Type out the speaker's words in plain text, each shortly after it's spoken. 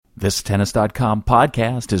This Tennis.com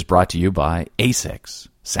podcast is brought to you by ASICS.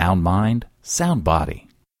 Sound mind, sound body.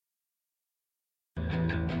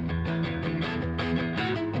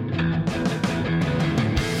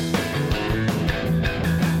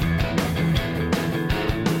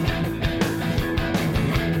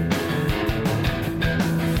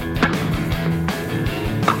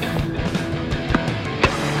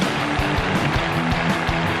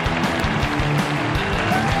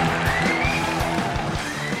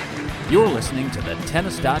 You're listening to the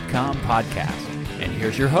Tennis.com podcast, and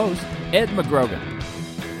here's your host, Ed McGrogan.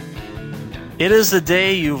 It is the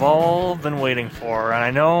day you've all been waiting for, and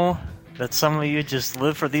I know that some of you just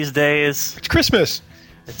live for these days. It's Christmas.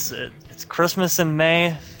 It's Christmas in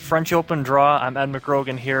May, French Open draw. I'm Ed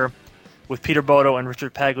McGrogan here with Peter Bodo and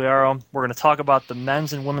Richard Pagliaro. We're going to talk about the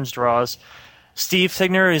men's and women's draws. Steve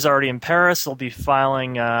Tigner is already in Paris. He'll be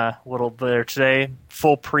filing a little bit there today.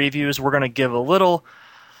 Full previews. We're going to give a little,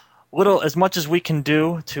 as much as we can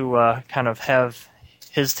do to kind of have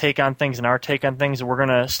his take on things and our take on things. We're going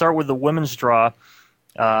to start with the women's draw,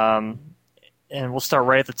 and we'll start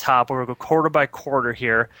right at the top. We're going to go quarter by quarter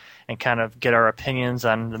here and kind of get our opinions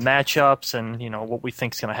on the matchups and what we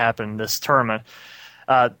think is going to happen in this tournament.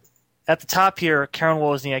 At the top here, Karen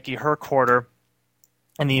Wozniacki, her quarter.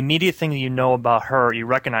 And the immediate thing that you know about her, you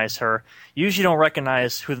recognize her. You usually don't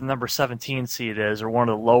recognize who the number 17 seed is or one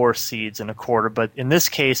of the lower seeds in a quarter. But in this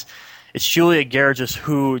case, it's Julia Gerges,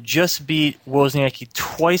 who just beat Wozniacki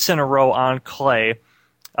twice in a row on clay.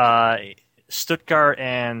 Stuttgart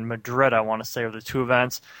and Madrid, I want to say, are the two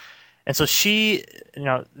events. And so she,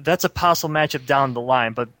 that's a possible matchup down the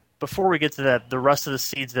line. But before we get to that, the rest of the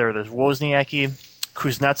seeds there's Wozniacki,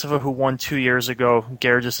 Kuznetsova, who won 2 years ago,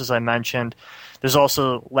 Gerges, as I mentioned. There's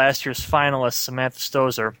also last year's finalist, Samantha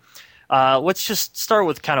Stosur. Let's just start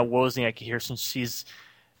with kind of Wozniacki here, since she's,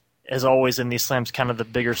 as always in these slams, kind of the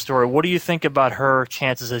bigger story. What do you think about her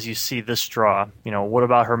chances as you see this draw? What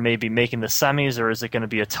about her maybe making the semis, or is it going to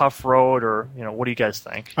be a tough road, or what do you guys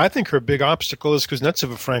think? I think her big obstacle is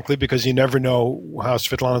Kuznetsova, frankly, because you never know how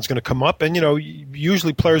Svetlana's going to come up. And,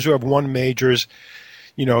 usually players who have won majors,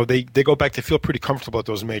 they go back to feel pretty comfortable at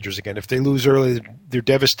those majors again. If they lose early, they're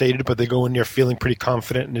devastated, but they go in there feeling pretty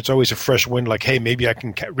confident, and it's always a fresh win. Like, hey, maybe I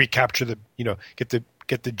can recapture get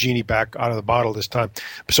the genie back out of the bottle this time.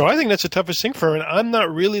 So I think that's the toughest thing for her, and I'm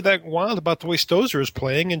not really that wild about the way Stosur is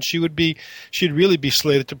playing, and she'd really be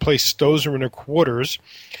slated to play Stosur in her quarters.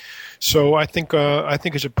 So I think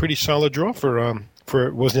it's a pretty solid draw for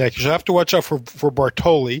Wozniacki. You have to watch out for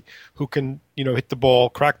Bartoli, who can hit the ball,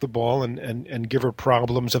 crack the ball, and give her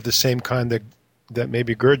problems of the same kind that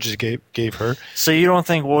maybe Gerges gave her. So you don't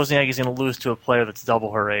think Wozniacki's going to lose to a player that's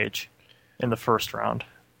double her age in the first round?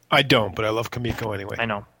 I don't, but I love Kamiko anyway. I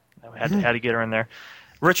know. I had to get her in there.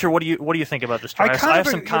 Richard, what do you think about this draw? I have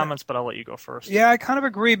some comments, but I'll let you go first. Yeah, I kind of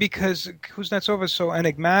agree, because Kuznetsova is so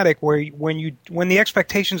enigmatic. Where when the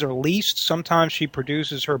expectations are least, sometimes she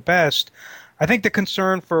produces her best. I think the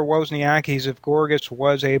concern for Wozniacki is if Gorgas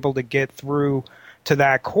was able to get through to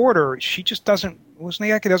that quarter,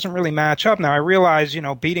 Wozniacki doesn't really match up. Now, I realize,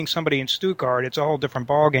 beating somebody in Stuttgart, it's a whole different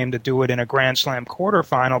ballgame to do it in a Grand Slam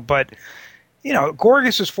quarterfinal, but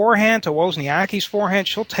Gorgas' forehand to Wozniacki's forehand,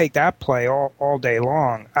 she'll take that play all day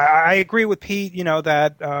long. I agree with Pete,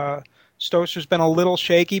 that Stosur's been a little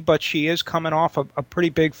shaky, but she is coming off a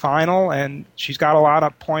pretty big final, and she's got a lot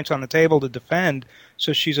of points on the table to defend,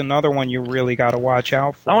 so she's another one you really got to watch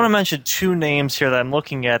out for. I want to mention two names here that I'm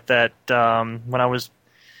looking at that when I was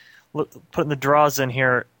putting the draws in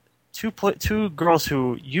here, two girls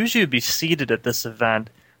who usually would be seeded at this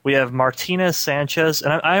event. We have Martina Sanchez,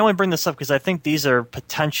 and I only bring this up because I think these are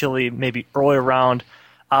potentially maybe early round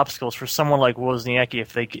obstacles for someone like Wozniacki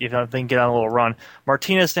if they can get on a little run.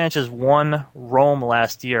 Martina Sanchez won Rome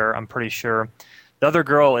last year, I'm pretty sure. The other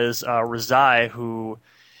girl is Rizai, who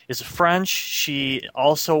is French. She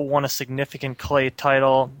also won a significant clay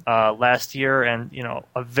title last year, and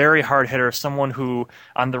a very hard hitter, someone who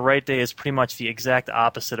on the right day is pretty much the exact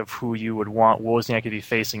opposite of who you would want Wozniacki to be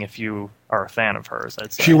facing if you are a fan of hers,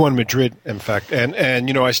 I'd say. She won Madrid, in fact, and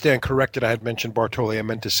I stand corrected. I had mentioned Bartoli. I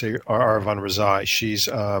meant to say Arvan Rizai. She's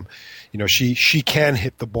she can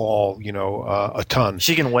hit the ball a ton.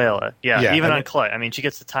 She can whale it, yeah, even on clay. I mean, she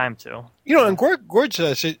gets the time to. And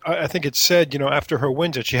Gorgas, I think it said, after her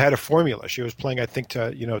wins that she had a formula. She was playing, I think,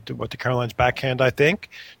 to Caroline's backhand, I think,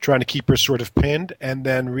 trying to keep her sort of pinned, and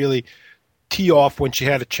then really tee off when she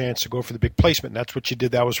had a chance to go for the big placement. And that's what she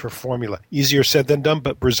did. That was her formula. Easier said than done,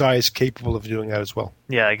 but Rizai is capable of doing that as well.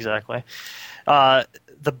 Yeah, exactly.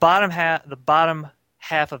 The bottom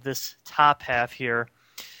half of this top half here,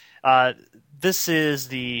 this is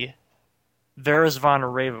the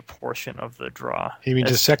Veres-Zvonareva portion of the draw. He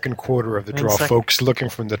means the second quarter of the draw, folks, looking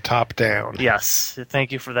from the top down. Yes,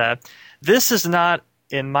 thank you for that. This is not,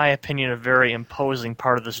 in my opinion, a very imposing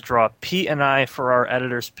part of this draw. Pete and I, for our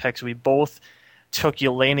editor's picks, we both took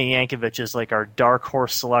Jelena Jankovic as like our dark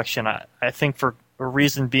horse selection. I think for a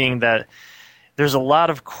reason being that there's a lot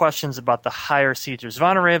of questions about the higher seeds.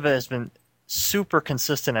 Zvonareva has been super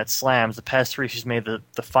consistent at slams. The past 3 she's made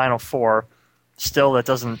the Final Four. Still, that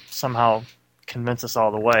doesn't somehow convince us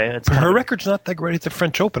all the way. Her record's not that great at the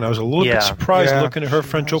French Open. I was a little bit surprised looking at her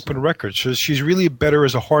French Open record. So she's really better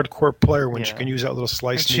as a hardcore player when she can use that little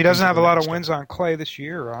slice. And she doesn't have a lot of wins on clay this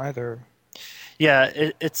year either. Yeah,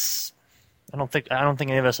 it's. I don't think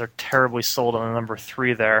any of us are terribly sold on the number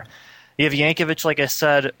 3 there. You have Jankovic, like I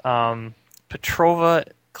said, Petrova,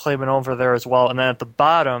 Klebanova there as well, and then at the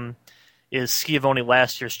bottom is Schiavone,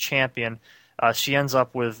 last year's champion. She ends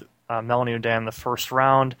up with Melanie Oudin in the first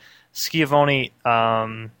round. Schiavone,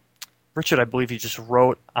 Richard, I believe you just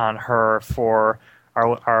wrote on her for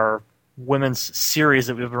our women's series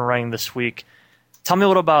that we've been running this week. Tell me a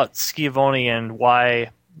little about Schiavone and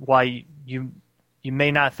why you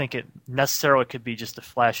may not think it necessarily could be just a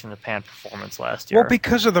flash in the pan performance last year. Well,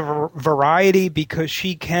 because of the variety, because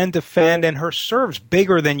she can defend, and her serve's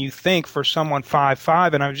bigger than you think for someone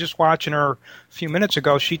 5'5". And I was just watching her a few minutes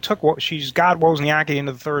ago. She's got Wozniacki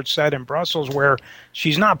into the third set in Brussels, where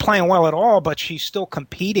she's not playing well at all, but she's still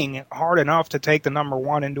competing hard enough to take the number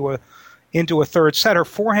 1 into a third set. Her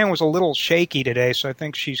forehand was a little shaky today, so I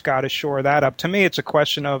think she's got to shore that up. To me, it's a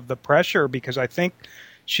question of the pressure, because I think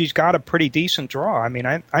she's got a pretty decent draw. I mean,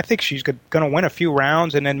 I think she's going to win a few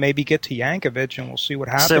rounds and then maybe get to Jankovic, and we'll see what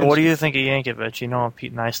happens. So what do you think of Jankovic? You know,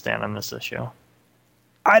 Pete and I stand on this issue.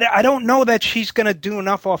 I don't know that she's going to do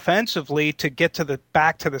enough offensively to get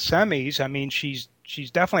back to the semis. I mean, she's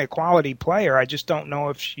definitely a quality player. I just don't know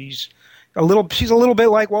if she's a little bit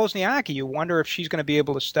like Wozniacki. You wonder if she's going to be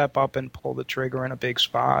able to step up and pull the trigger in a big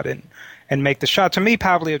spot and make the shot. To me,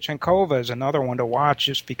 Pavlyuchenkova is another one to watch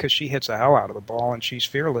just because she hits the hell out of the ball and she's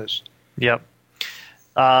fearless. Yep.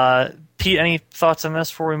 Pete, any thoughts on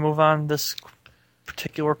this before we move on this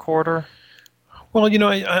particular quarter? Well, you know,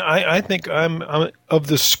 I think I'm of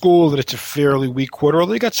the school that it's a fairly weak quarter.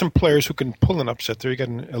 Although you got some players who can pull an upset there. You got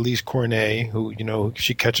an Elise Cornet, who, you know, if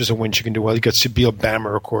she catches a win, she can do well. You got Sibylle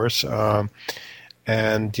Bammer, of course,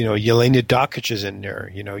 and you know, Jelena Dokic is in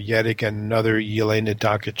there. You know, yet again another Jelena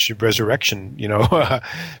Dokic resurrection. You know,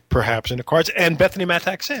 perhaps in the cards, and Bethany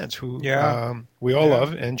Mattek-Sands, who we all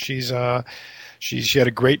love, and she had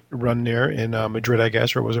a great run there in Madrid, I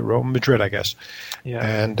guess, or was it Rome? Madrid, I guess. Yeah,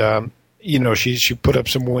 and. You know, she put up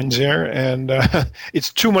some wins there, and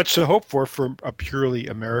it's too much to hope for from a purely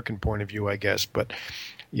American point of view, I guess. But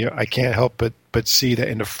you know, I can't help but see that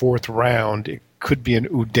in the 4th round it could be an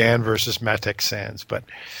Oudin versus Mattek-Sands, but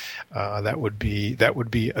that would be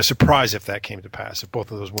a surprise if that came to pass. If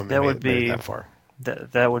both of those women made it that far,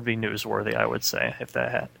 that would be newsworthy, I would say, if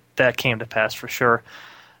that came to pass for sure.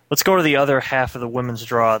 Let's go to the other half of the women's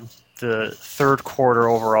draw, the 3rd quarter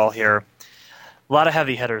overall here. A lot of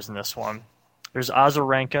heavy hitters in this one. There's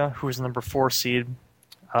Azarenka, who's the number 4 seed.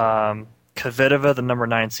 Kvitova, the number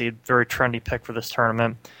 9 seed. Very trendy pick for this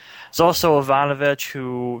tournament. There's also Ivanovic,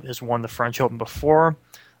 who has won the French Open before.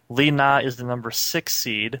 Li Na is the number 6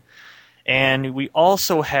 seed. And we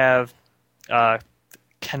also have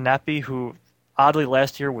Kanepi, who oddly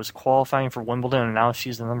last year was qualifying for Wimbledon, and now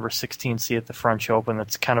she's the number 16 seed at the French Open.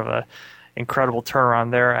 That's kind of an incredible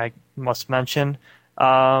turnaround there, I must mention.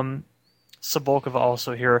 Sabokova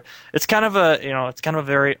also here. It's kind of a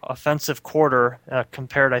very offensive quarter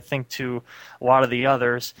compared, I think, to a lot of the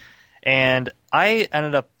others. And I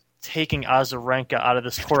ended up taking Azarenka out of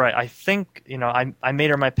this quarter. I think, you know, I made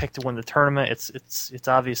her my pick to win the tournament. It's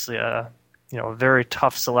obviously a very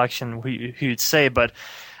tough selection, who you'd say, but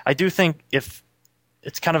I do think if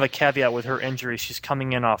it's kind of a caveat with her injury. She's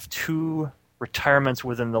coming in off 2 retirements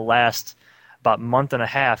within the last about month and a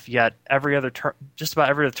half, yet just about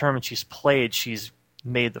every other tournament she's played, she's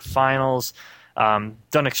made the finals,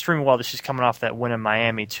 done extremely well that she's coming off that win in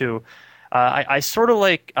Miami too. I sort of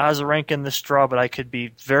like Azarenka in this draw, but I could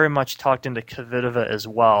be very much talked into Kvitova as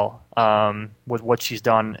well with what she's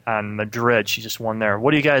done on Madrid. She just won there.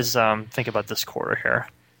 What do you guys think about this quarter here?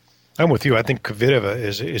 I'm with you. I think Kvitova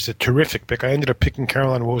is a terrific pick. I ended up picking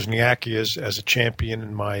Caroline Wozniacki as a champion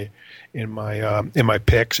in my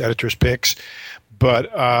picks, editors' picks, but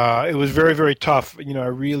it was very, very tough. You know, I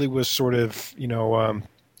really was sort of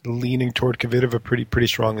leaning toward Kvitova pretty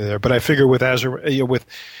strongly there. But I figure with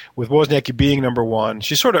Wozniacki being number 1,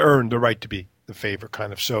 she sort of earned the right to be the favorite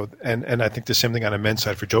kind of. So, and I think the same thing on the men's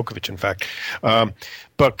side for Djokovic, in fact.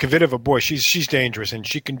 But Kvitova, boy, she's dangerous, and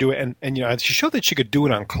she can do it. And she showed that she could do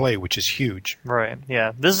it on clay, which is huge. Right.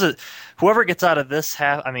 Yeah. This is whoever gets out of this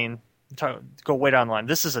half. I mean, go way down the line.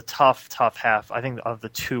 This is a tough half. I think of the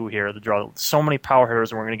two here, the draw. So many power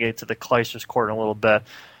hitters, and we're going to get to the Clijsters court in a little bit.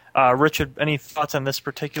 Richard, any thoughts on this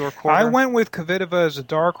particular quarter? I went with Kvitova as a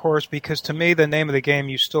dark horse because, to me, the name of the game,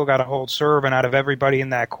 you still got to hold serve. And out of everybody in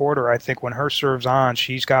that quarter, I think when her serve's on,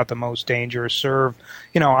 she's got the most dangerous serve.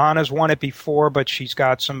 Anna's won it before, but she's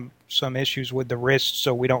got some issues with the wrist,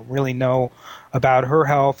 so we don't really know about her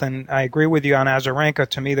health. And I agree with you on Azarenka.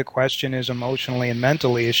 To me, the question is emotionally and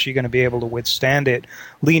mentally, is she going to be able to withstand it?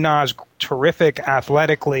 Li Na's terrific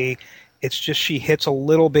athletically. It's just she hits a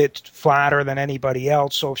little bit flatter than anybody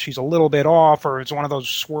else. So if she's a little bit off, or it's one of those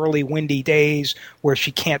swirly, windy days where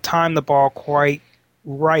she can't time the ball quite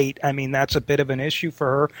right, I mean, that's a bit of an issue for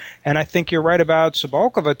her. And I think you're right about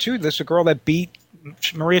Cibulkova, too. This is a girl that beat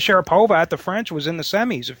Maria Sharapova at the French, was in the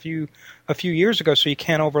semis a few years ago, so you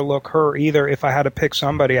can't overlook her either. If I had to pick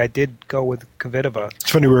somebody, I did go with Kvitova.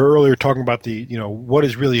 It's funny, we were earlier talking about what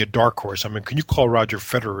is really a dark horse. I mean, can you call Roger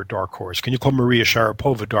Federer a dark horse? Can you call Maria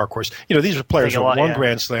Sharapova a dark horse? These are players who won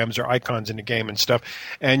Grand Slams, they're icons in the game and stuff.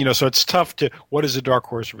 And so it's tough to, what does a dark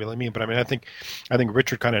horse really mean? But I mean, I think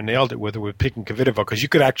Richard kind of nailed it with picking Kvitova, because you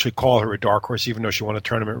could actually call her a dark horse, even though she won a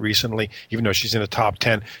tournament recently, even though she's in the top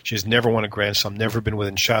 10. She's never won a Grand Slam, never been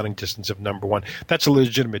within shouting distance of number one. That's a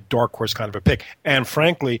legitimate dark horse kind of a pick. And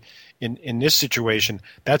frankly, in this situation,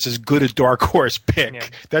 that's as good a dark horse pick. Yeah.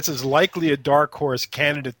 That's as likely a dark horse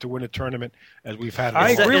candidate to win a tournament as we've had. I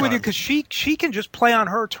agree with you, because she can just play on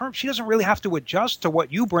her terms. She doesn't really have to adjust to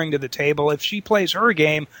what you bring to the table. If she plays her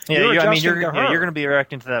game, you're adjusting to her. You're going to be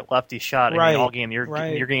reacting to that lefty shot in all game. Your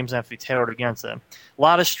game's have to be tailored against it. A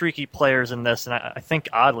lot of streaky players in this, and I think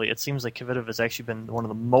oddly, it seems like Kvitova has actually been one of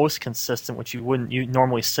the most consistent, which you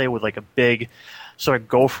normally say with like a big sort of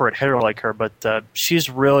go for it hitter like her. But she's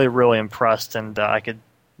really, really impressed, and I could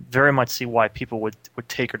very much see why people would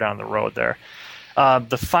take her down the road there.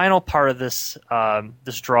 The final part of this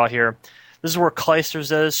draw here, this is where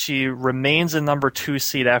Clijsters is. She remains a number 2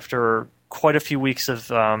 seed after quite a few weeks of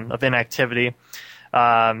inactivity.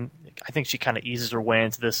 I think she kind of eases her way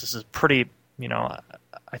into this. This is pretty,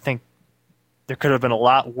 I think there could have been a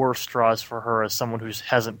lot worse draws for her as someone who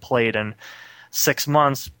hasn't played in 6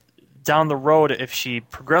 months. Down the road, if she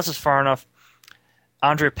progresses far enough,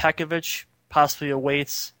 Andrea Petkovic possibly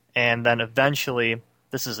awaits, and then eventually,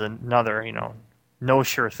 this is another, no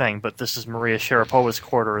sure thing, but this is Maria Sharapova's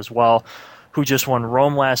quarter as well, who just won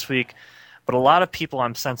Rome last week. But a lot of people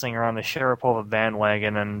I'm sensing are on the Sharapova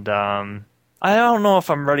bandwagon, and I don't know if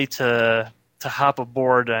I'm ready to hop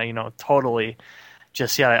aboard, totally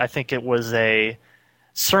just yet. I think it was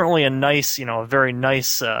certainly a nice, a very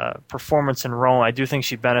nice performance in Rome. I do think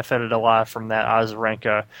she benefited a lot from that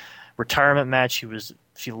Azarenka retirement match.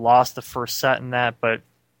 She lost the first set in that, but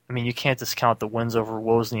I mean, you can't discount the wins over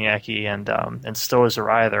Wozniacki and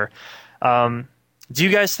Stosur either. Do you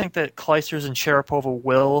guys think that Clijsters and Sharapova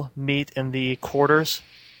will meet in the quarters?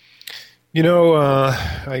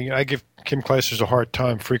 I give Kim Clijsters a hard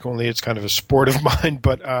time frequently. It's kind of a sport of mine.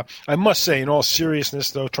 But I must say, in all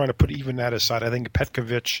seriousness, though, trying to put even that aside, I think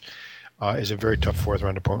Petkovic is a very tough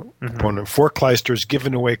fourth-round opponent. Mm-hmm. For Clijsters,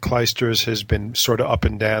 giving away Clijsters has been sort of up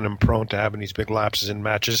and down and prone to having these big lapses in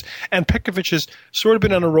matches. And Petkovic has sort of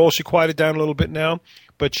been on a roll. She quieted down a little bit now.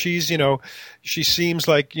 But she's, she seems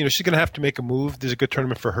like, she's going to have to make a move. There's a good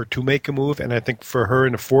tournament for her to make a move. And I think for her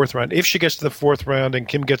in the fourth round, if she gets to the fourth round and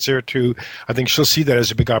Kim gets there too, I think she'll see that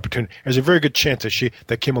as a big opportunity. There's a very good chance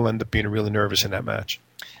that Kim will end up being really nervous in that match.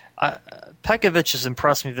 Petkovic has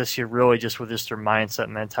impressed me this year, really, just with her mindset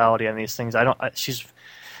and mentality on these things.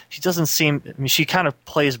 She doesn't seem. I mean, she kind of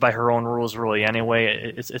plays by her own rules, really.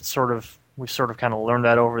 Anyway, we've sort of kind of learned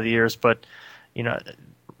that over the years. But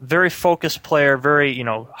very focused player, very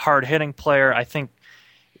hard hitting player. I think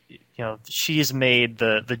she's made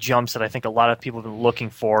the jumps that I think a lot of people have been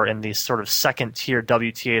looking for in these sort of second tier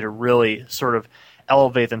WTA to really sort of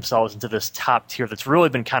elevate themselves into this top tier that's really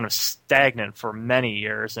been kind of stagnant for many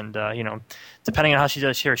years. And depending on how she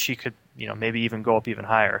does here, she could maybe even go up even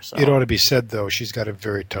higher. So it ought to be said, though, she's got a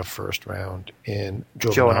very tough first round in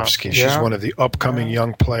Jovanovski. She's one of the upcoming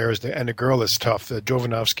young players, and the girl is tough.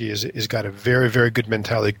 Jovanovski has got a very, very good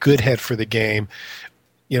mentality, good head for the game.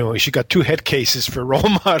 she got two head cases for role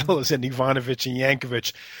models in Ivanovic and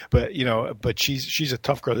Yankovic, but she's a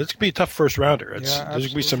tough girl. It's gonna be a tough first rounder. There's gonna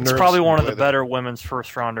be some nerves. It's probably one of the better women's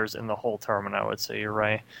first rounders in the whole tournament, I would say. You're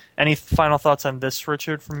right. Any final thoughts on this,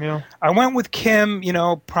 Richard, from you? I went with Kim,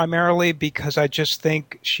 primarily because I just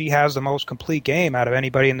think she has the most complete game out of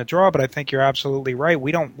anybody in the draw, but I think you're absolutely right.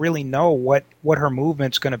 We don't really know what her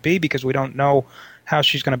movement's going to be because we don't know how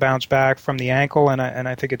she's going to bounce back from the ankle, and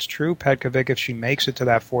I think it's true. Petkovic, if she makes it to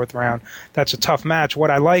that fourth round, that's a tough match.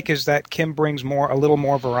 What I like is that Kim brings a little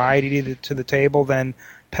more variety to the table than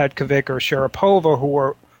Petkovic or Sharapova,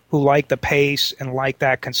 who like the pace and like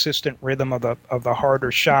that consistent rhythm of the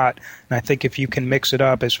harder shot. And I think if you can mix it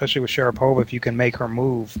up, especially with Sharapova, if you can make her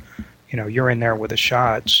move, you're in there with a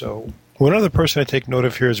shot. So one other person I take note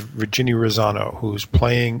of here is Virginia Rosano, who's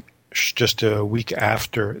playing just a week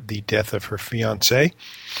after the death of her fiancé.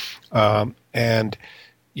 And,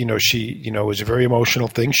 she, it was a very emotional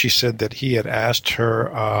thing. She said that he had asked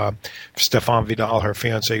her, Stefan Vidal, her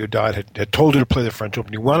fiancé who died, had told her to play the French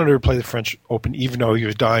Open. He wanted her to play the French Open even though he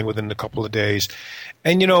was dying within a couple of days.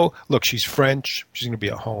 And, look, she's French. She's going to be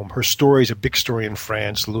at home. Her story is a big story in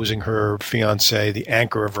France, losing her fiancé, the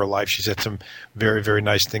anchor of her life. She said some very, very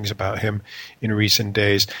nice things about him in recent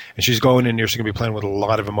days. And she's going in there. She's going to be playing with a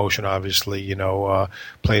lot of emotion, obviously,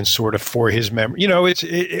 playing sort of for his memory.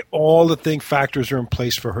 All the factors are in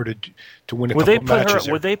place for her to win a couple of matches.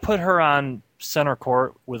 Would they put her on center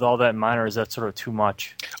court with all that in mind, or is that sort of too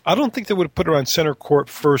much? I don't think they would have put her on center court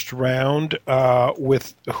first round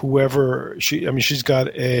with whoever she's got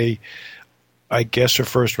I guess her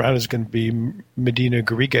first round is going to be Medina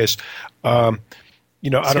Garrigues. I don't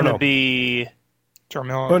know. It's going to be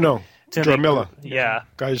Jarmila. Oh, no. Jarmila. Yeah.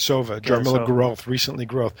 Gajdosova. Jarmila Growth, recently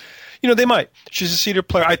Growth. They might. She's a seeded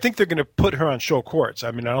player. I think they're going to put her on show courts.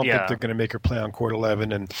 I don't think they're going to make her play on court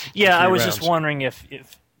 11 and I was rounds. Just wondering if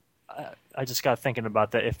I just got thinking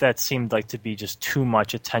about that, if that seemed like to be just too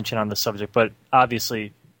much attention on the subject. But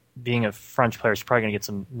obviously, being a French player, she's probably going to get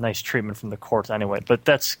some nice treatment from the courts anyway. But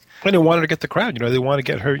that's... And they want her to get the crowd. They want to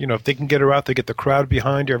get her, if they can get her out, they get the crowd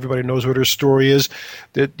behind her. Everybody knows what her story is.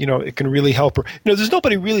 That, it can really help her. There's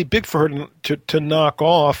nobody really big for her to knock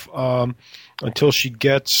off until she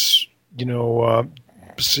gets, to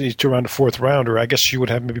around the fourth round. Or I guess she would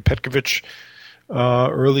have maybe Petkovic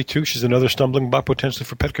early too. She's another stumbling block potentially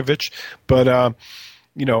for Petkovic, but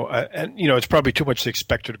it's probably too much to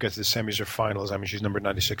expect her to get to the semis or finals. She's number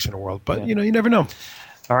 96 in the world, but you never know.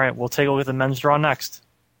 All right, we'll take a look at the men's draw next.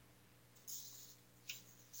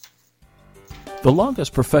 The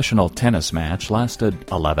longest professional tennis match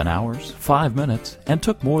lasted 11 hours, 5 minutes, and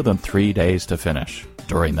took more than 3 days to finish.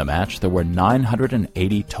 During the match, there were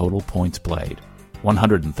 980 total points played.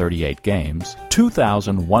 138 games,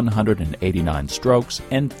 2,189 strokes,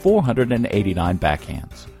 and 489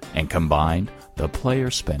 backhands. And combined, the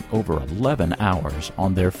players spent over 11 hours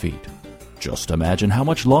on their feet. Just imagine how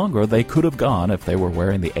much longer they could have gone if they were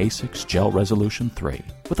wearing the ASICS Gel Resolution 3.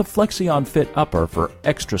 With a Flexion Fit upper for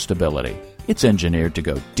extra stability, it's engineered to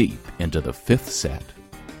go deep into the fifth set.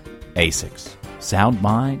 ASICS. Sound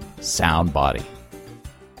mind, sound body.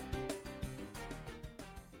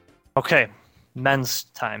 Okay. Men's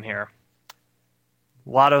time here. A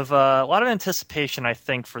lot of anticipation, I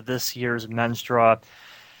think, for this year's men's draw.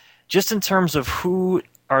 Just in terms of who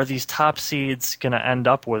are these top seeds going to end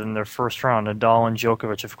up with in their first round. Nadal and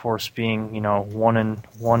Djokovic, of course, being 1 and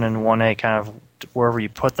 1A, kind of wherever you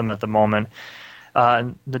put them at the moment.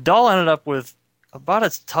 Nadal ended up with about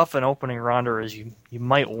as tough an opening rounder as you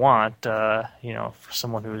might want. For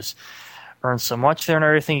someone who's earned so much there and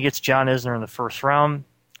everything. He gets John Isner in the first round.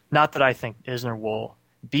 Not that I think Isner will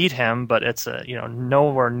beat him, but it's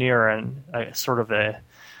nowhere near I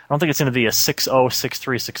don't think it's going to be a 6-0,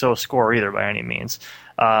 6-3, 6-0 score either by any means.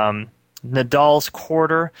 Nadal's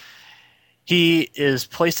quarter, he is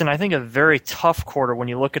placed in, I think, a very tough quarter when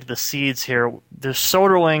you look at the seeds here. The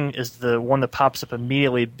Soderling is the one that pops up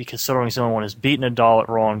immediately because Soderling's the only one who's beaten Nadal at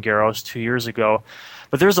Roland Garros 2 years ago.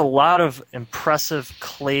 But there's a lot of impressive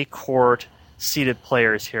clay court seeded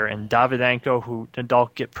players here, and Davydenko, who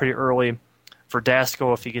Nadal get pretty early,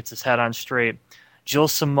 Verdasco if he gets his head on straight,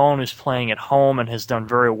 Gilles Simon, who's playing at home and has done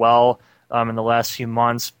very well in the last few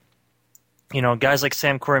months. Guys like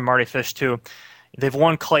Sam Querrey, Marty Fish too. They've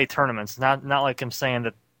won clay tournaments. Not like I'm saying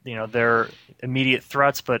that they're immediate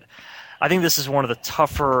threats, but I think this is one of the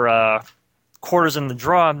tougher quarters in the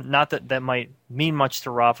draw. Not that might mean much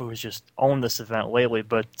to Rafa, who's just owned this event lately.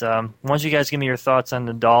 But why don't you guys give me your thoughts on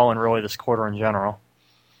Nadal and really this quarter in general?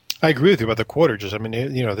 I agree with you about the quarters. I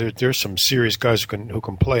mean, there's some serious guys who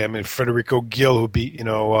can play. I mean, Federico Gil, who beat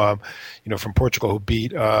from Portugal, who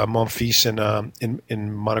beat Monfils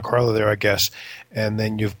in Monte Carlo there, I guess. And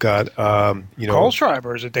then you've got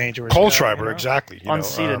Kohlschreiber is a dangerous Kohlschreiber, guy, exactly.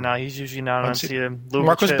 Unseeded now. He's usually not unseeded.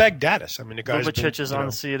 Marcos Bagdatis. I mean, the guy's Lubicic is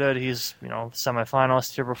unseeded. He's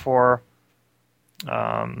semifinalist year before.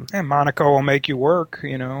 And Monaco will make you work.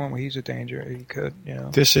 He's a danger. He could.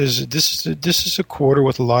 This is a quarter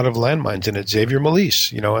with a lot of landmines in it. Xavier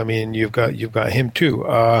Malisse. I mean, you've got him too.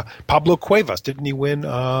 Pablo Cuevas, didn't he win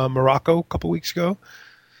Morocco a couple weeks ago?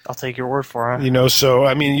 I'll take your word for it. So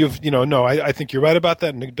I mean, I think you're right about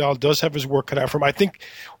that. Nadal does have his work cut out for him. I think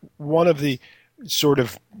one of the sort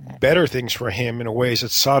of better things for him in a way is that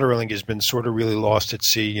Soderling has been sort of really lost at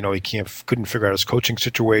sea. He couldn't figure out his coaching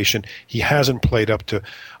situation. He hasn't played up to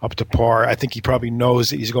par. I think he probably knows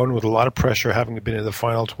that he's going with a lot of pressure, having been in the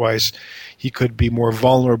final twice. He could be more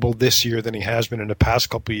vulnerable this year than he has been in the past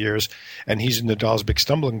couple of years, and he's Nadal's big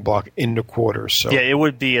stumbling block in the quarters. So yeah, it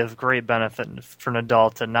would be of great benefit for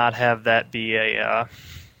Nadal to not have that be a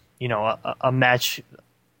match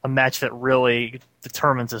that really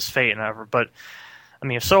determines his fate and ever. But I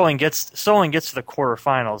mean, if Soderling gets to the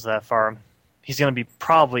quarterfinals that far, he's going to be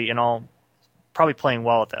probably playing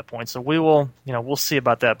well at that point. So we'll see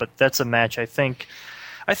about that. But that's a match I think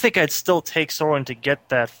I'd still take Soderling to get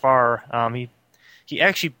that far. He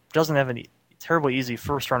actually doesn't have any terribly easy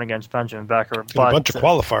first run against Benjamin Becker. But a bunch of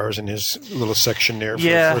qualifiers in his little section there for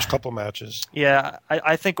the first couple matches. Yeah,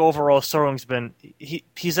 I think overall Soderling's been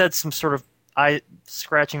he's had some sort of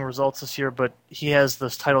eye-scratching results this year, but he has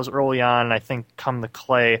those titles early on, and I think come the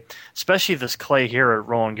clay, especially this clay here at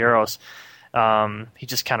Roland Garros, he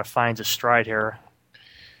just kind of finds his stride here.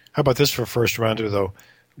 How about this for first rounder, though?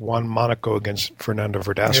 Juan Monaco against Fernando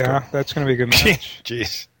Verdasco. Yeah, that's going to be a good match.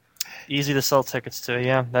 Jeez. Easy to sell tickets to,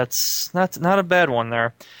 yeah. That's not a bad one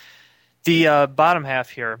there. The bottom half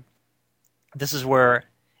here, this is where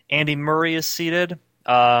Andy Murray is seated.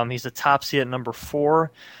 He's the top seed at number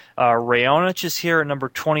 4. Raonic is here at number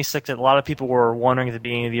 26. A lot of people were wondering at the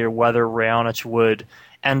beginning of the year whether Raonic would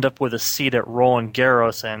end up with a seat at Roland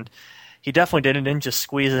Garros, and he definitely didn't just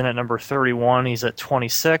squeeze in at number 31. He's at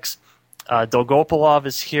 26. Dolgopolov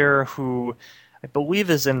is here, who I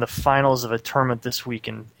believe is in the finals of a tournament this week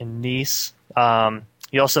in Nice.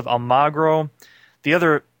 You also have Almagro. The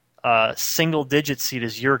other single-digit seed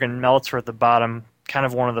is Jurgen Meltzer at the bottom, kind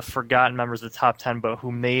of one of the forgotten members of the top 10, but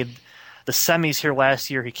who made the semis here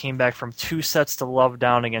last year. He came back from 2 sets to love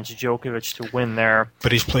down against Djokovic to win there.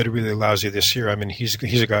 But he's played really lousy this year. I mean, he's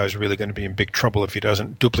a guy who's really going to be in big trouble if he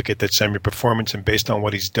doesn't duplicate that semi performance. And based on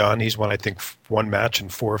what he's done, he's won, I think, 1 match in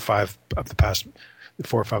 4 or 5 of the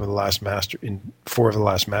last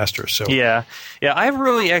Masters. So yeah, I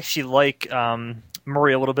really actually like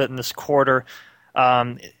Murray a little bit in this quarter.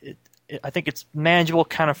 I think it's manageable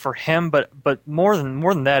kind of for him, but more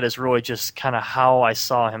than that is really just kind of how I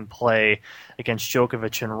saw him play against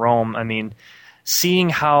Djokovic in Rome. I mean, seeing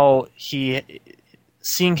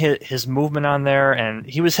his movement on there, and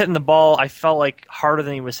he was hitting the ball, I felt like harder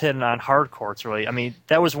than he was hitting on hard courts, really. I mean,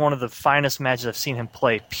 that was one of the finest matches I've seen him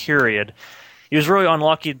play, period. He was really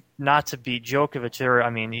unlucky not to beat Djokovic there. I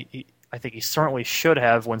mean, I think he certainly should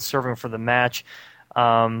have when serving for the match.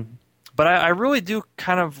 But I really do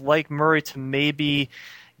kind of like Murray to maybe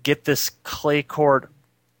get this clay court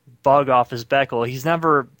bug off his back.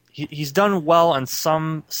 He's done well on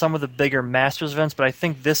some of the bigger Masters events, but I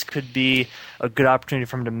think this could be a good opportunity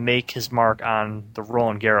for him to make his mark on the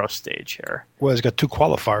Roland Garros stage here. Well, he's got 2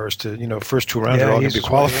 qualifiers to first 2 rounds are all going to be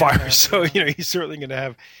qualifiers, so he's certainly going to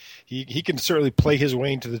have. He can certainly play his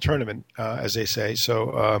way into the tournament, as they say.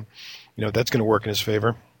 So that's going to work in his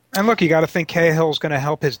favor. And look, you got to think Cahill's going to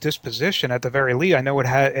help his disposition at the very least. I know it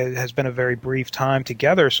has been a very brief time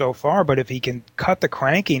together so far, but if he can cut the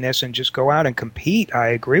crankiness and just go out and compete, I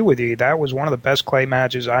agree with you. That was one of the best clay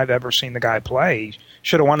matches I've ever seen the guy play. He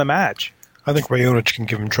should have won the match. I think Raonic can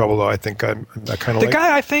give him trouble, though. I think I kind of the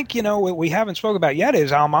guy I think we haven't spoken about yet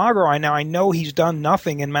is Almagro. I know he's done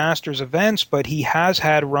nothing in Masters events, but he has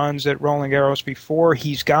had runs at Roland Garros before.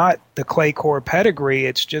 He's got the clay court pedigree.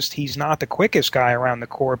 It's just he's not the quickest guy around the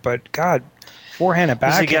court, but God, forehand and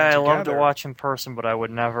backhand. He's a guy together. I love to watch in person, but I would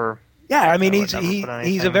never. Yeah, I mean he's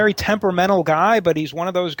a very temperamental guy, but he's one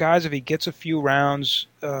of those guys. If he gets a few rounds,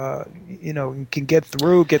 can get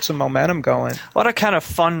through, get some momentum going. A lot of kind of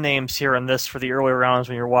fun names here in this for the early rounds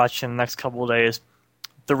when you're watching the next couple of days.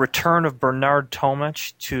 The return of Bernard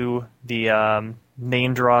Tomic to the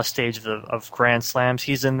main draw stage of Grand Slams.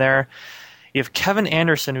 He's in there. You have Kevin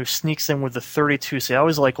Anderson who sneaks in with the 32 seed. I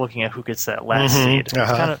always like looking at who gets that last seed. It's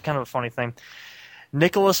kind of a funny thing.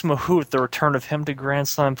 Nicholas Mahut, the return of him to Grand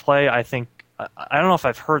Slam play, I think. I don't know if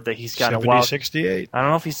I've heard that he's got 70, a wild. 68. I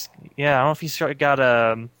don't know if he's. Yeah, I don't know if he's got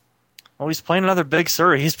a. Well, he's playing another big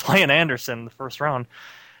Surrey. He's playing Anderson in the first round,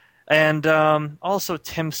 and also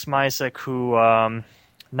Tim Smisek, who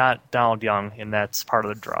not Donald Young, and that's part of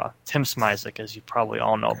the draw. Tim Smisek, as you probably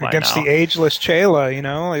all know by against now. the ageless Chela,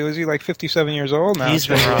 was he like 57 years old now? He's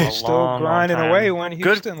been around a still long grinding time. away. Won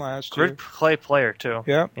Houston last year. Good clay player too.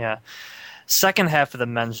 Yeah. Yeah. Second half of the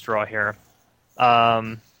men's draw here.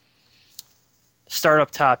 Start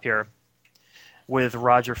up top here with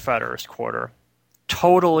Roger Federer's quarter.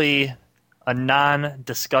 Totally a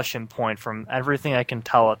non-discussion point from everything I can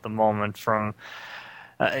tell at the moment. From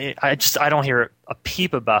I don't hear a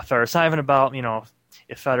peep about Federer. It's not even about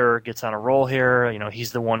if Federer gets on a roll here.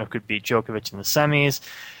 He's the one who could beat Djokovic in the semis.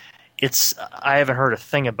 I haven't heard a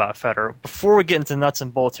thing about Federer. Before we get into nuts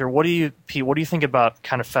and bolts here, Pete? What do you think about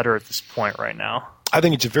kind of Federer at this point right now? I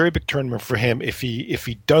think it's a very big tournament for him. If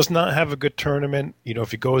he does not have a good tournament,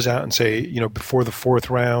 if he goes out and say, before the fourth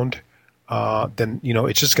round, then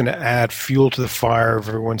it's just going to add fuel to the fire of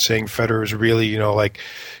everyone saying Federer is really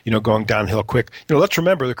going downhill quick. Let's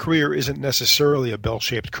remember the career isn't necessarily a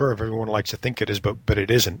bell-shaped curve. Everyone likes to think it is, but it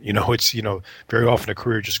isn't. It's very often a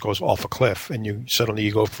career just goes off a cliff, and you suddenly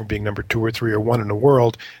go from being number 2 or 3 or 1 in the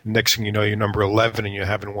world. And next thing you know, you're number 11, and you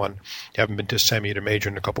haven't been to semi to major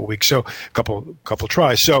in a couple of weeks, so couple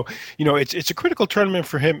tries. So it's a critical tournament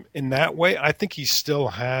for him in that way. I think he still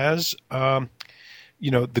has.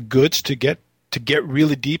 The goods to get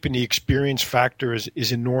really deep, and the experience factor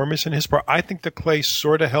is enormous in his part. I think the clay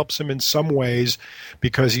sort of helps him in some ways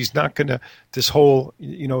because he's not going to it's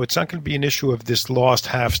not going to be an issue of this lost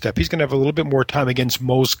half step. He's going to have a little bit more time against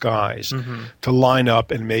most guys to line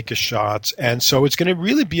up and make his shots. And so it's going to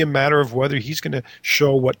really be a matter of whether he's going to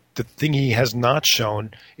show what the thing he has not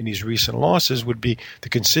shown in these recent losses would be the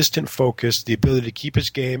consistent focus, the ability to keep his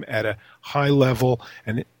game at a high level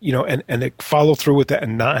and follow through with that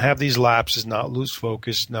and not have these lapses, not lose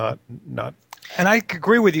focus, not. And I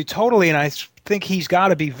agree with you totally, and I think he's got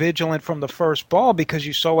to be vigilant from the first ball because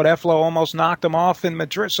you saw what Eflo almost knocked him off in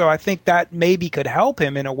Madrid. So I think that maybe could help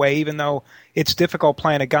him in a way, even though it's difficult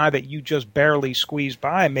playing a guy that you just barely squeeze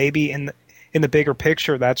by. Maybe in the bigger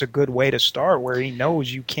picture, that's a good way to start, where he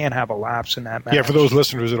knows you can't have a lapse in that match. Yeah, for those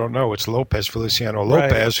listeners who don't know, it's Feliciano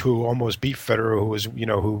Lopez, who almost beat Federer,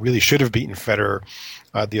 who really should have beaten Federer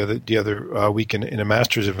the other week in a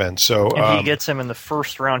Masters event. So and he gets him in the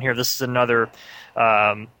first round here. This is another,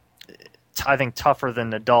 I think, tougher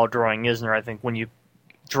than Nadal drawing Isner. I think when you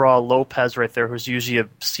draw Lopez right there, who's usually a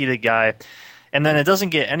seeded guy, and then it doesn't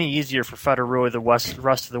get any easier for Federer really the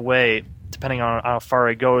rest of the way, depending on how far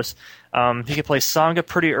he goes. He could play Tsonga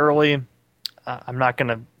pretty early. I'm not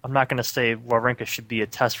gonna say Wawrinka should be a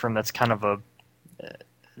test for him. That's kind of a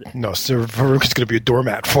no. Wawrinka's going to be a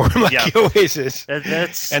doormat for him, like he always is. And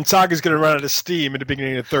Tsonga's going to run out of steam in the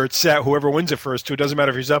beginning of the third set. Whoever wins the first two, it doesn't matter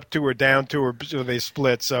if he's up 2 or down 2 or they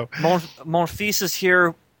split. So Monfils is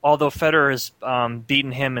here. Although Federer has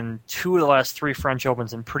beaten him in 2 of the last 3 French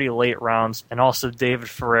Opens in pretty late rounds, and also David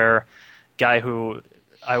Ferrer, guy who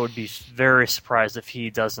I would be very surprised if he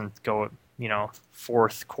doesn't go,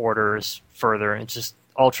 fourth quarters further. It's just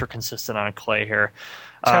ultra consistent on clay here.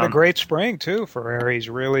 He's had a great spring too. Ferrer, he's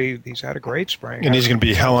had a great spring, and he's going to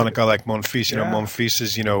be hell on a guy like Monfils. Monfils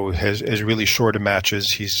is has really short of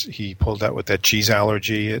matches. He pulled out with that cheese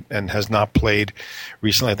allergy and has not played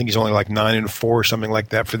recently. I think he's only like 9-4 or something like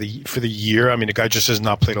that for the year. I mean, the guy just has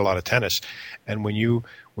not played a lot of tennis. And when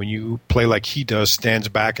you play like he does, stands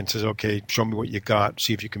back and says, "Okay, show me what you got.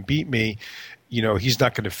 See if you can beat me." He's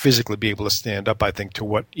not going to physically be able to stand up, I think, to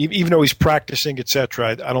what, even though he's practicing,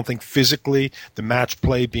 etc. I don't think physically the match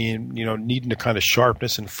play being, needing the kind of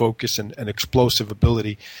sharpness and focus and explosive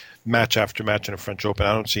ability match after match in a French Open.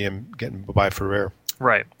 I don't see him getting by Ferrer.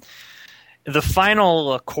 Right. The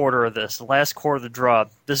final quarter of this, the last quarter of the draw,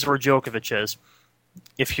 this is where Djokovic is.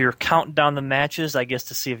 If you're counting down the matches, I guess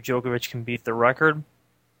to see if Djokovic can beat the record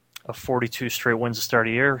of 42 straight wins to start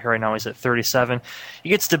a year. Right now he's at 37. He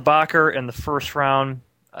gets De Backer in the first round.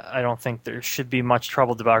 I don't think there should be much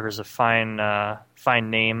trouble. De Backer's a fine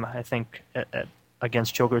name, I think,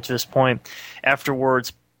 against Djokovic at this point.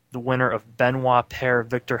 Afterwards, the winner of Benoit Paire,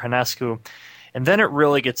 Victor Hanescu. And then it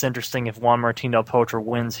really gets interesting if Juan Martín del Potro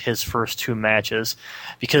wins his first 2 matches,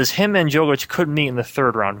 because him and Djokovic could meet in the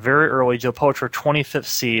third round very early. Del Potro, 25th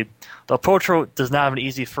seed. Del Potro does not have an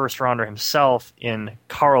easy first rounder himself in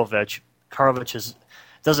Karlovic. Karlovic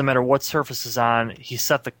doesn't matter what surface is on. He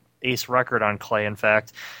set the ace record on clay, in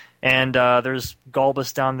fact. And there's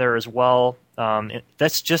Gulbis down there as well.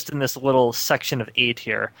 That's just in this little section of 8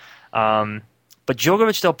 here. But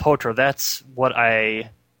Djokovic Del Potro, that's what I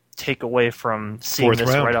take away from seeing this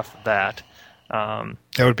right off the bat. That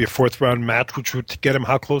would be a fourth-round match, which would get him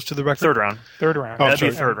how close to the record? Third round. Oh, that'd be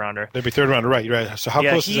a third-rounder. That'd be third-rounder, right. So how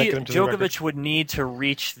close does that get him to the record? Djokovic would need to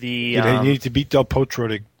reach the... he needs to beat Del Potro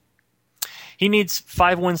to... He needs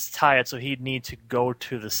 5 wins to tie it, so he'd need to go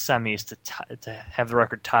to the semis to have the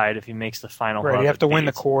record tied if he makes the final. Right, you have to win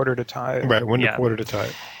the quarter to tie it. Right, win the quarter to tie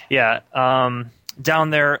it. Yeah. Down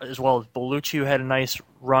there, as well as Bellucci, who had a nice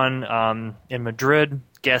run in Madrid.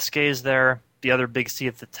 Gasquet's there. The other big C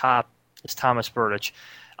at the top is Thomas Berdych.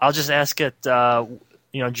 I'll just ask it,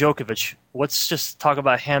 Djokovic, let's just talk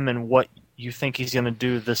about him and what you think he's going to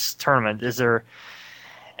do this tournament. Is there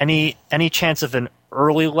any chance of an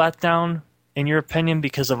early letdown, in your opinion,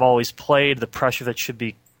 because of all he's played, the pressure that should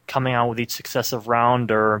be coming out with each successive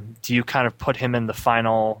round, or do you kind of put him in the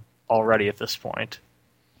final already at this point?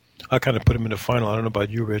 I kind of put him in the final. I don't know about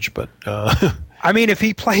you, Rich, but... I mean, if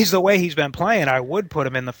he plays the way he's been playing, I would put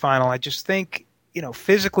him in the final. I just think,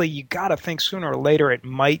 physically, you got to think sooner or later it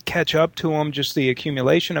might catch up to him, just the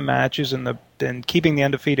accumulation of matches and keeping the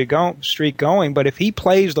undefeated streak going. But if he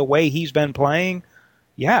plays the way he's been playing...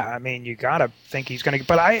 Yeah, I mean, you got to think he's going to...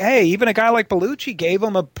 But, even a guy like Bellucci gave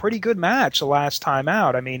him a pretty good match the last time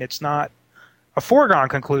out. I mean, it's not a foregone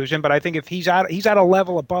conclusion, but I think if he's at a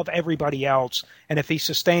level above everybody else, and if he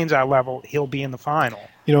sustains that level, he'll be in the final.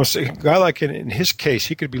 A guy like in his case,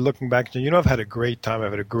 he could be looking back and I've had a great time.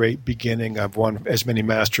 I've had a great beginning. I've won as many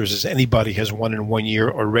Masters as anybody has won in 1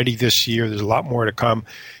 year already this year. There's a lot more to come.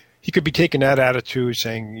 He could be taking that attitude,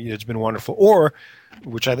 saying it's been wonderful, or...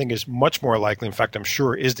 which I think is much more likely, in fact, I'm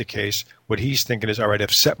sure is the case, what he's thinking is, all right,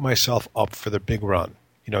 I've set myself up for the big run.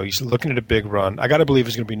 He's looking at a big run. I got to believe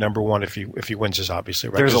he's going to be number one if he wins this, obviously.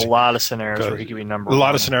 Right? There's a lot of scenarios where he could be number one. A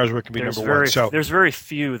lot of scenarios where he could be number one. So there's very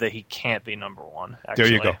few that he can't be number one, actually.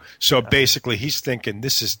 There you go. So basically, he's thinking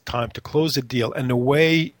this is time to close the deal. And the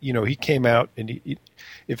way, he came out, and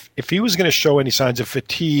if he was going to show any signs of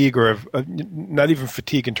fatigue or not even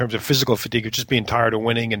fatigue in terms of physical fatigue, or just being tired of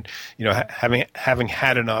winning and having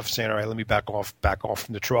had enough, saying, all right, let me back off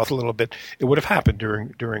from the trough a little bit, it would have happened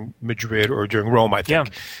during Madrid or during Rome, I think.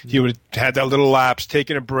 Yeah. He would have had that little lapse,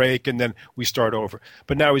 taken a break, and then we start over.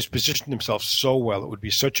 But now he's positioned himself so well. It would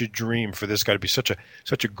be such a dream for this guy to be such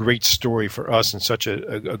a great story for us and such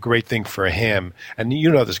a great thing for him. And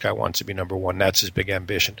this guy wants to be number one. That's his big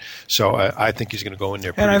ambition. So I think he's going to go in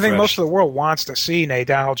there pretty And I think fresh. most of the world wants to see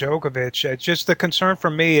Nadal Djokovic. It's just the concern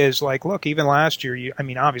for me is, look, even last year,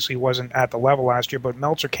 obviously he wasn't at the level last year, but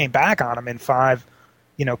Meltzer came back on him in 5.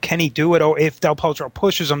 Can he do it? Or if Del Potro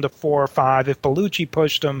pushes him to 4 or 5, if Bellucci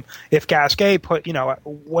pushed him, if Gasquet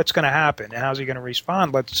what's going to happen? And how's he going to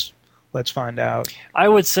respond? Let's find out. I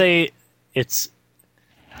would say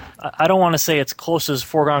I don't want to say it's close as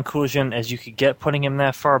foregone conclusion as you could get putting him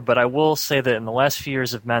that far, but I will say that in the last few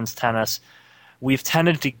years of men's tennis, we've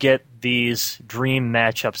tended to get these dream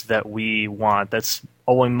matchups that we want. That's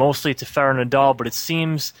owing mostly to Federer and Nadal, but it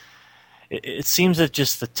seems that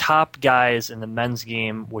just the top guys in the men's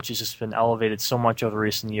game, which has just been elevated so much over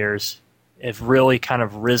recent years, have really kind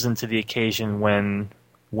of risen to the occasion when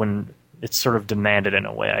it's sort of demanded in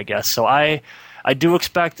a way, I guess. So I do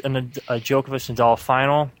expect a Djokovic-Nadal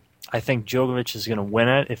final. I think Djokovic is going to win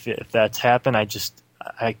it if that's happened.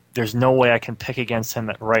 There's no way I can pick against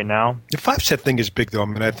him right now. The 5-set thing is big, though. I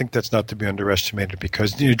mean, I think that's not to be underestimated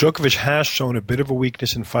because Djokovic has shown a bit of a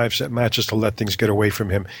weakness in 5-set matches to let things get away from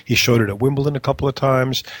him. He showed it at Wimbledon a couple of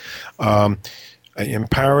times. In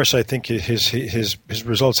Paris, I think his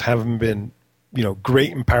results haven't been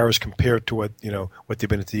great in Paris compared to what they've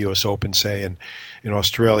been at the U.S. Open, say, and in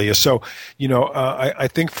Australia. So, I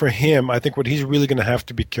think for him, I think what he's really going to have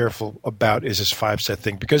to be careful about is his 5-set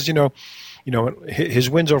thing because his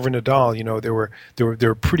wins over Nadal, they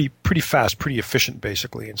were pretty fast, pretty efficient,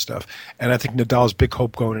 basically, and stuff. And I think Nadal's big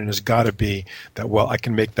hope going in has got to be that, well, I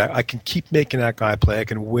can keep making that guy play. I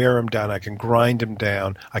can wear him down. I can grind him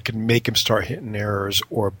down. I can make him start hitting errors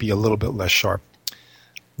or be a little bit less sharp.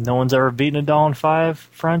 No one's ever beaten Nadal in 5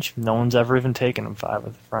 French. No one's ever even taken him 5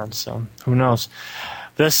 with the French. So who knows?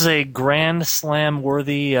 This is a Grand Slam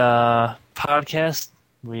worthy podcast.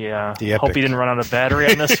 We hope you didn't run out of battery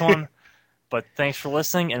on this one. But thanks for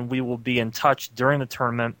listening, and we will be in touch during the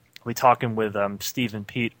tournament. We'll be talking with Steve and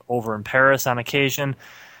Pete over in Paris on occasion,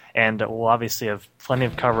 and we'll obviously have plenty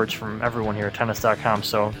of coverage from everyone here at Tennis.com.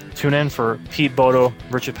 So tune in for Pete Bodo,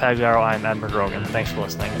 Richard Pagliaro. I'm Ed McGrogan. Thanks for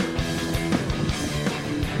listening.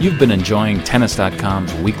 You've been enjoying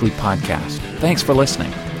Tennis.com's weekly podcast. Thanks for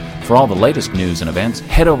listening. For all the latest news and events,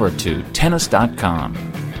 head over to Tennis.com.